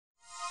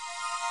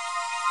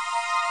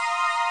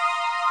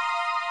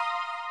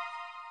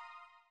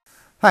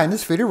Hi, in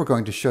this video we're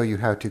going to show you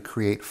how to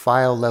create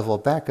file level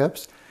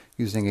backups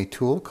using a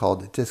tool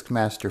called Disk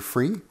Master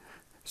Free.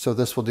 So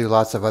this will do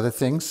lots of other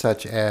things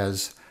such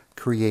as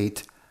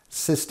create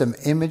system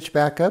image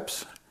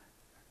backups,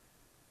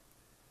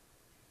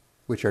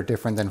 which are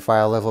different than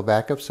file level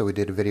backups, so we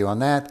did a video on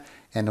that.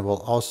 And it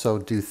will also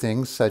do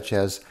things such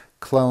as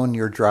clone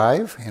your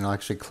drive, and it'll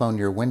actually clone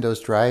your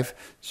Windows drive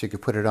so you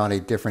could put it on a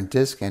different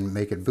disk and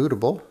make it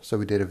bootable. So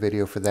we did a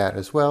video for that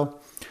as well.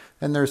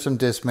 And there's some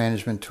disk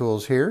management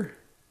tools here.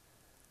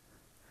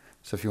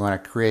 So if you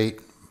want to create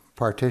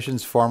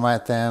partitions,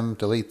 format them,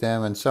 delete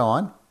them, and so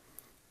on.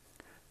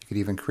 You could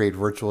even create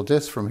virtual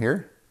disks from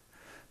here.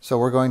 So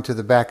we're going to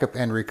the backup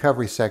and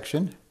recovery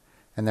section,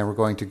 and then we're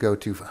going to go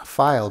to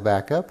file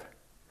backup.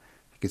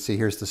 You can see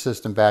here's the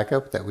system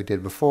backup that we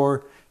did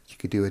before. You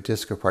could do a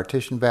disk or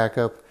partition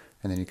backup,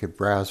 and then you could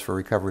browse for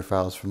recovery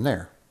files from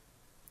there.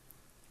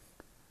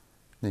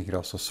 And you could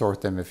also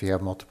sort them if you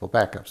have multiple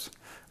backups.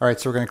 All right,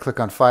 so we're going to click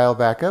on File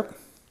Backup.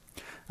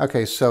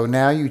 Okay, so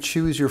now you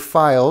choose your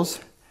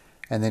files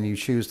and then you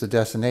choose the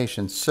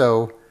destination.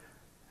 So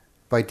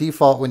by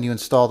default, when you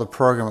install the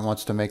program, it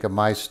wants to make a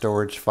My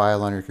Storage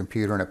file on your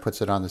computer and it puts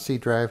it on the C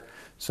drive.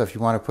 So if you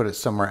want to put it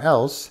somewhere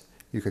else,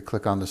 you could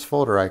click on this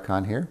folder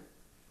icon here.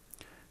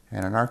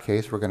 And in our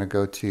case, we're going to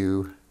go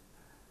to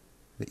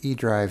the E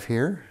drive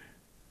here.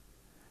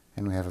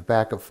 And we have a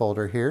backup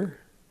folder here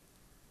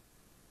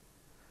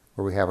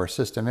where we have our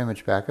system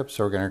image backup.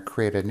 So we're going to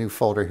create a new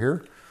folder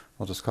here.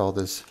 We'll just call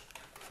this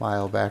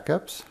File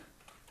Backups.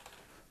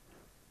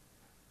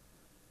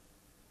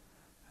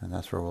 And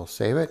that's where we'll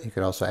save it. You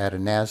could also add a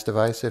NAS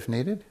device if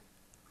needed.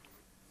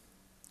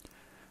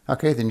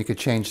 Okay, then you could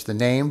change the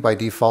name. By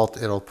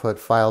default, it'll put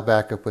File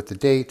Backup with the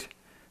date.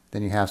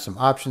 Then you have some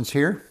options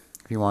here.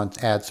 If you want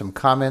to add some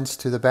comments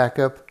to the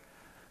backup,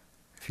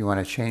 if you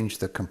want to change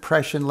the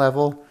compression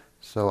level,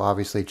 so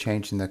obviously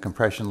changing the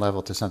compression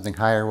level to something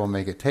higher will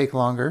make it take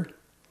longer.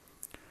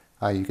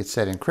 You could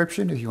set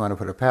encryption if you want to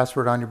put a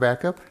password on your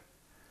backup.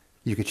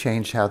 You could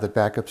change how the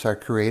backups are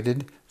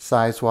created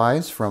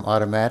size-wise from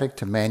automatic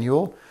to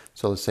manual.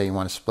 So let's say you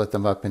want to split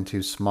them up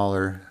into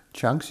smaller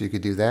chunks, you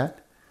could do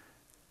that.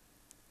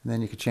 And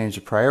then you could change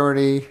the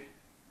priority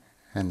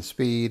and the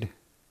speed.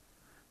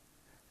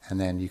 And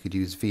then you could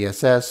use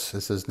VSS.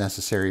 This is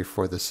necessary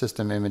for the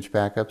system image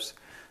backups.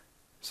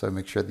 So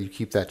make sure that you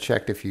keep that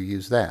checked if you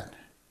use that.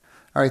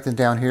 All right, then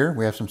down here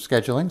we have some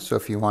scheduling. So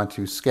if you want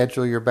to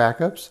schedule your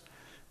backups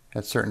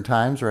at certain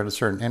times or at a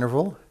certain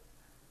interval,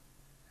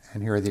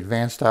 and here are the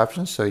advanced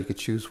options, so you could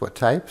choose what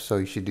type. So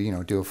you should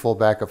do a full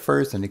backup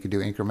first, and you could do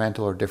incremental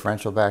or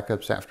differential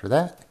backups after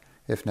that,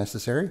 if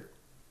necessary.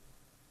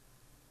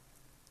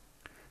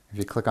 If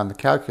you click on the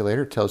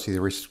calculator, it tells you the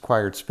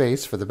required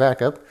space for the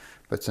backup,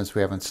 but since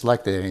we haven't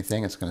selected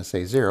anything, it's going to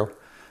say 0.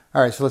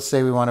 All right, so let's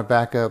say we want to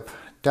back up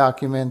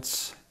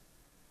documents.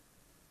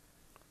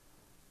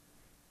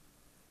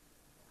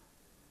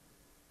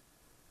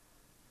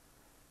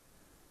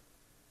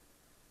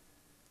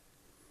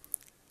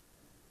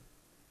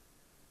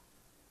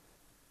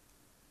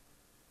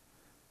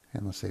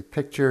 And let's say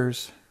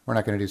pictures. We're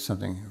not going to do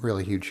something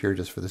really huge here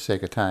just for the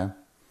sake of time.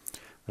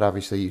 But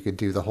obviously you could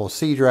do the whole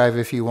C drive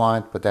if you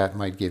want, but that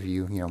might give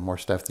you, more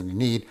stuff than you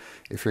need.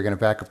 If you're going to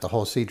back up the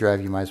whole C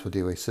drive, you might as well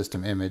do a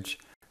system image.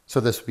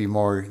 So this would be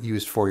more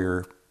used for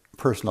your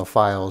personal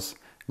files,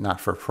 not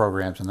for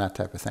programs and that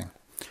type of thing.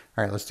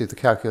 All right, let's do the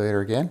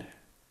calculator again.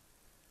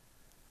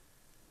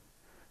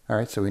 All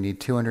right, so we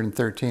need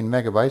 213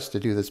 megabytes to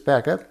do this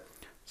backup.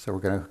 So we're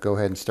going to go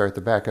ahead and start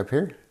the backup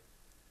here.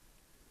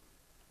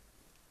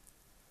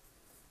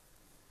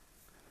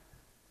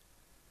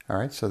 All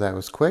right, so that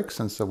was quick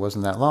since it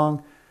wasn't that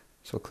long.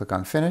 So click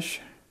on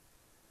Finish.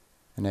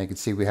 And now you can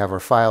see we have our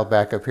file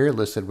backup here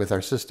listed with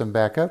our system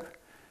backup.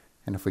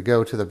 And if we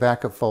go to the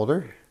backup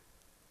folder,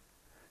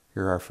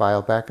 here are our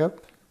file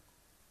backup.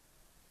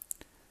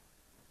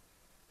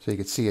 So you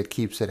can see it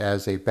keeps it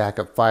as a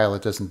backup file.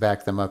 It doesn't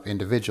back them up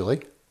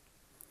individually.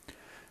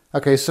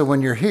 Okay, so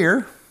when you're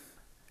here,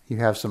 you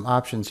have some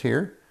options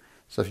here.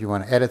 So if you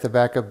want to edit the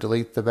backup,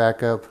 delete the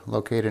backup,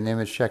 locate an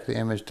image, check the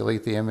image,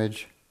 delete the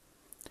image.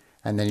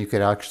 And then you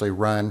could actually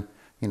run,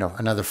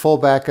 another full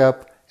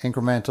backup,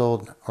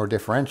 incremental or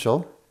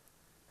differential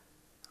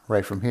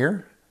right from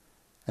here.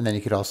 And then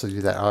you could also do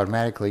that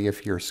automatically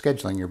if you're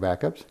scheduling your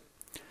backups.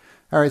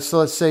 All right, so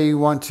let's say you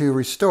want to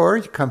restore.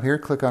 You come here,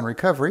 click on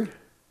Recovery.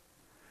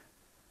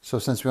 So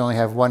since we only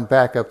have one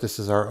backup, this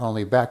is our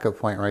only backup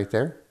point right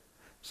there.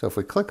 So if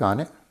we click on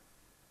it,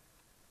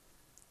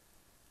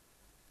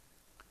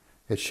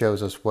 it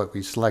shows us what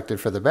we selected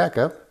for the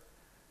backup.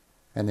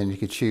 And then you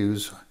could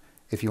choose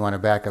if you want to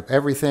back up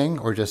everything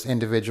or just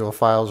individual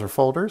files or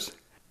folders.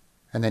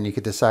 And then you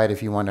could decide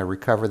if you want to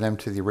recover them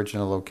to the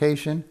original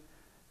location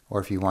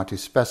or if you want to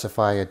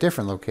specify a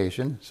different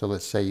location. So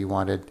let's say you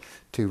wanted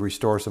to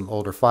restore some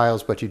older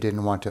files, but you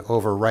didn't want to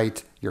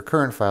overwrite your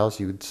current files.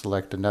 You would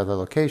select another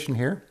location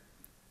here.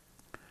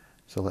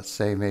 So let's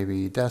say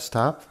maybe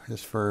desktop,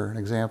 just for an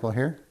example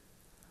here.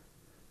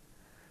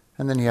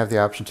 And then you have the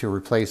option to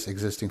replace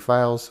existing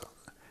files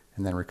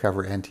and then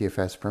recover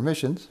NTFS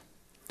permissions.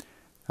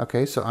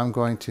 Okay, so I'm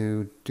going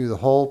to do the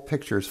whole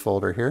pictures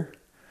folder here.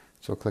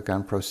 So click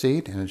on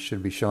proceed and it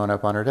should be showing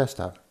up on our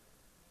desktop.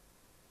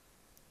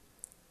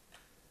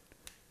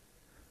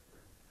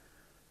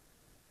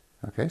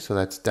 Okay, so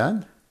that's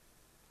done.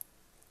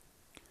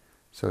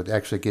 So it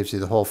actually gives you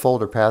the whole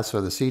folder path.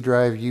 So the C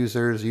drive,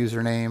 users,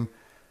 username,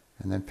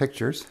 and then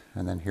pictures.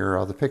 And then here are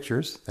all the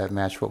pictures that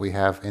match what we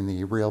have in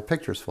the real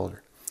pictures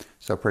folder.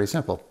 So pretty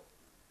simple.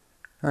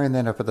 All right, and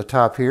then up at the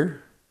top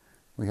here,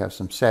 we have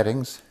some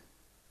settings.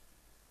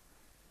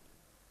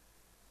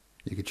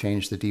 You could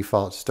change the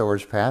default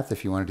storage path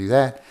if you want to do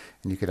that.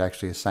 And you could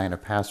actually assign a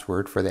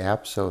password for the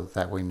app so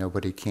that way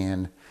nobody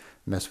can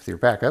mess with your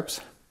backups.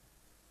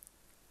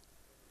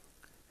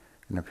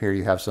 And up here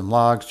you have some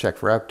logs, check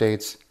for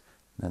updates,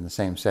 and then the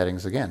same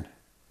settings again.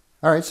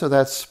 All right, so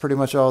that's pretty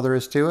much all there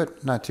is to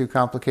it. Not too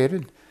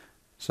complicated.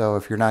 So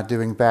if you're not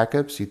doing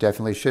backups, you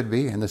definitely should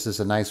be. And this is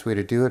a nice way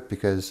to do it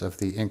because of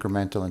the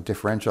incremental and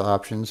differential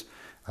options,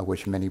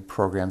 which many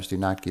programs do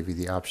not give you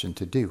the option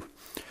to do.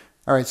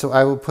 All right, so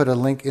I will put a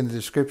link in the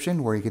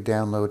description where you can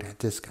download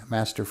Disk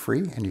Master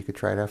free and you can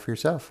try it out for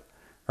yourself.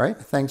 All right,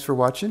 thanks for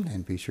watching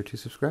and be sure to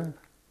subscribe.